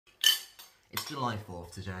July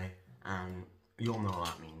 4th today, and you all know what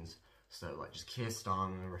that means. So, like, just Keir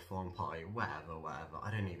Starmer, Reform Party, whatever. I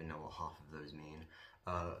don't even know what half of those mean.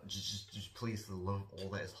 Just please, for the love of all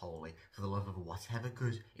that is holy, for the love of whatever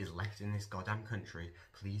good is left in this goddamn country,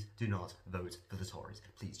 please do not vote for the Tories.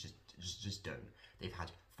 Please, just don't. They've had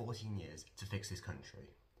 14 years to fix this country.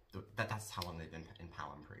 That's how long they've been in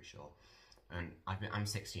power, I'm pretty sure. And I'm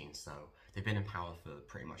 16, so they've been in power for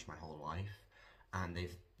pretty much my whole life, and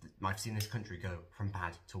I've seen this country go from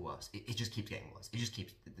bad to worse. It just keeps getting worse.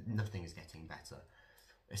 Nothing is getting better.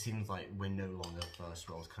 It seems like we're no longer a first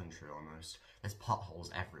world country almost. There's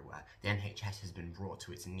potholes everywhere. The NHS has been brought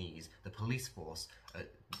to its knees. The police force,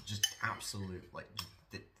 just absolute, like,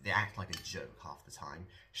 they act like a joke half the time.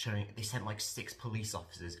 They sent like 6 police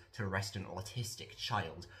officers to arrest an autistic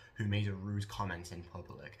child who made a rude comment in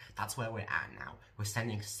public. That's where we're at now. We're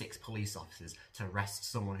sending 6 police officers to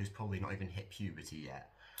arrest someone who's probably not even hit puberty yet.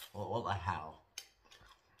 What the hell?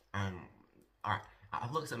 Alright,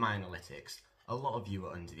 I've looked at my analytics. A lot of you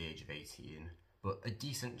are under the age of 18, but a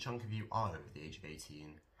decent chunk of you are over the age of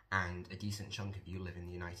 18, and a decent chunk of you live in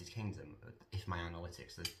the United Kingdom, if my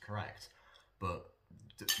analytics are correct. But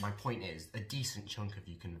my point is, a decent chunk of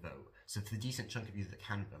you can vote. So for the decent chunk of you that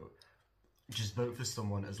can vote, just vote for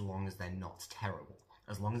someone as long as they're not terrible.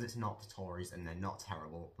 As long as it's not the Tories and they're not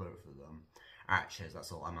terrible, vote for them. Alright, cheers,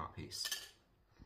 that's all. I'm out. Peace.